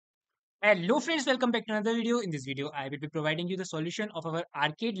Hello friends, welcome back to another video. In this video, I will be providing you the solution of our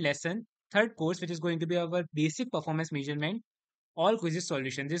arcade lesson third course, which is going to be our basic performance measurement all quizzes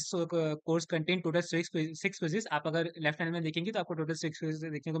solution. This course contain total six quizzes. आप अगर left hand में देखेंगे तो आपको total six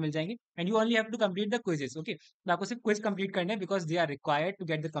quizzes देखने को मिल जाएंगे and you only have to complete the quizzes. Okay, तो आपको सिर्फ क्विज कंप्लीट करना है because they are required to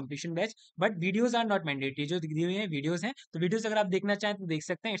get the completion batch. But videos are not mandatory. जो दिए हुए हैं वीडियोस हैं, तो वीडियोस अगर आप देखना चाहें तो देख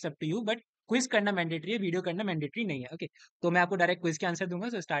सकते हैं. It's up to you, but quiz करना मैंडेटरी है, वीडियो करना मैंडेटरी नहीं है. ओके, तो मैं आपको डायरेक्ट क्विज के आंसर दूंगा.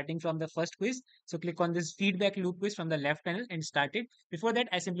 So starting from the first quiz, so click on this feedback loop quiz from the left panel and start it. Before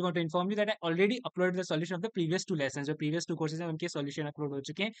that, I simply want to inform you that I already uploaded the solution of the previous two lessons. जो previous two courses हैं उनके solution upload हो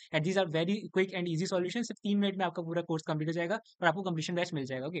चुके हैं and these are very quick and easy solutions. सिर्फ 3 minute में आपका पूरा कोर्स कंप्लीट हो जाएगा और आपको कंप्लीशन बैच मिल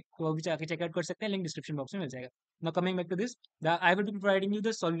जाएगा. ओके, तो अभी जाके चेकआउट कर सकते हैं, लिंक डिस्क्रिप्शन बॉक्स में मिल जाएगा. Now coming back to this, I will be providing you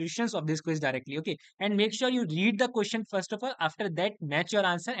the solutions of this quiz directly. Okay, and make sure you read the question first of all. After that, match your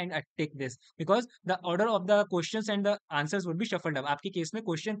answer and take this because the order of the questions and the answers would be shuffled up. आपके case में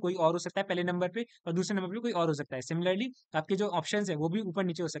question कोई और हो सकता है पहले number पे और दूसरे नंबर पे कोई और हो सकता है. सिमिलरली आपके जो ऑप्शंस है वो भी ऊपर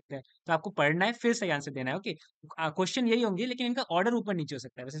नीचे हो सकते हैं, तो आपको पढ़ना है फिर सही आंसर देना है. ओके, क्वेश्चन यही होंगे लेकिन इनका ऑर्डर ऊपर नीचे हो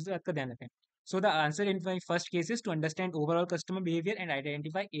सकता है, बस इस बात का ध्यान रखें. So the answer in my first case is to understand overall customer behavior and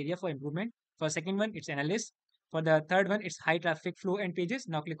identify area for improvement. For second one, it's analysis. For the third one, it's high traffic flow and pages.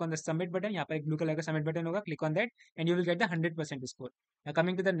 Now click on the submit button. यहाँ पर एक blue color का submit button होगा. Click on that and you will get the 100% score. Now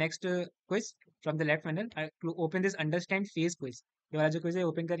coming to the next quiz from the left panel, I open this understand phase quiz. ये वाला जो quiz है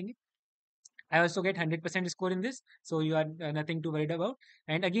open करेंगे. I also get 100% score in this, so you are nothing to worried about.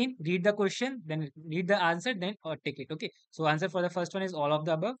 And again, read the question, then read the answer, then or take it. Okay. So answer for the first one is all of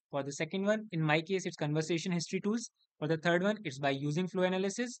the above. For the second one, in my case, it's conversation history tools. For the third one, it's by using flow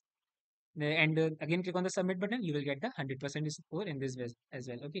analysis. And again, click on the submit button. You will get the 100% score in this as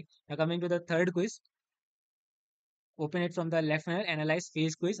well. Okay. Now coming to the third quiz, open it from the left panel. Analyze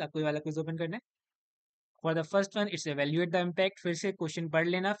phase quiz. आपको ये वाला quiz open करना है. For the first one, it's evaluate the impact. फिर से question पढ़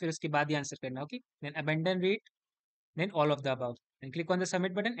लेना, फिर उसके बाद ही आंसर करना. Okay. Then abandon rate. Then all of the above. And click on the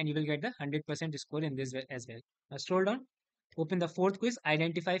submit button and you will get the 100% score in this as well. Now scroll down, open the fourth quiz,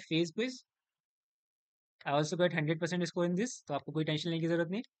 identify phase quiz. I also got 100% score in this, तो आपको कोई tension लेने की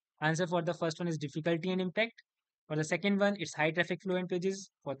जरूरत नहीं. Answer for the first one is difficulty and impact. For the second one, it's high traffic flow and pages.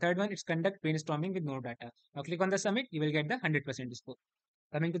 For third one, it's conduct brainstorming with no data. Now click on the submit, you will get the 100% score.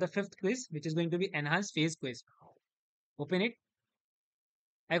 Coming to the fifth quiz, which is going to be enhanced phase quiz. Open it.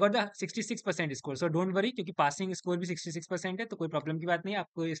 I got the 66% score. So don't worry, क्योंकि passing score भी 66% है, तो कोई problem की बात नहीं है,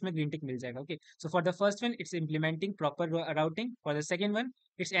 आपको इसमें ग्रीन टिक मिल जाएगा. Okay, so for the first one it's implementing proper routing. For the second one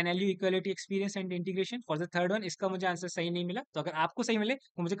it's NLU equality experience and integration. For the third one इसका मुझे आंसर सही नहीं मिला, तो अगर आपको सही मिले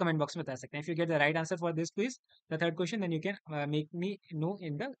तो मुझे कमेंट बॉक्स में बता सकते हैं. If you get the right answer for this quiz, the third question, then you can make me know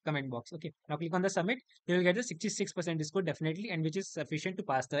in the comment box. Okay, now click on the submit. You will get the 66% score definitely and which is sufficient to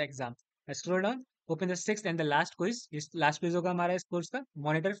pass the exam. Scroll down, open the sixth and the last quiz. इस last quiz होगा हमारा इस course का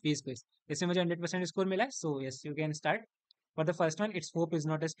monitor phase quiz. इसमें मुझे 100% score मिला है, so yes you can start. For the first one it's hope is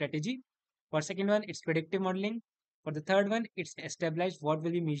not a strategy. For second one it's predictive modelling. For the third one, it's established what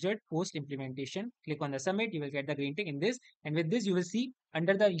will be measured post implementation. Click on the submit, you will get the green tick in this. And with this, you will see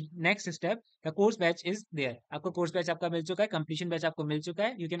under the next step, the course batch is there. आपको course batch आपका मिल चुका है, completion batch आपको मिल चुका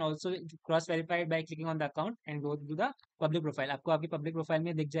है. You can also cross verify it by clicking on the account and go to the public profile. आपको आपकी public profile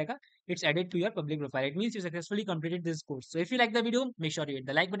में दिख जाएगा. It's added to your public profile. It means you successfully completed this course. So if you like the video, make sure you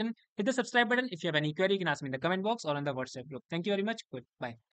hit the like button, hit the subscribe button. If you have any query, you can ask me in the comment box or on the WhatsApp group. Thank you very much. Goodbye.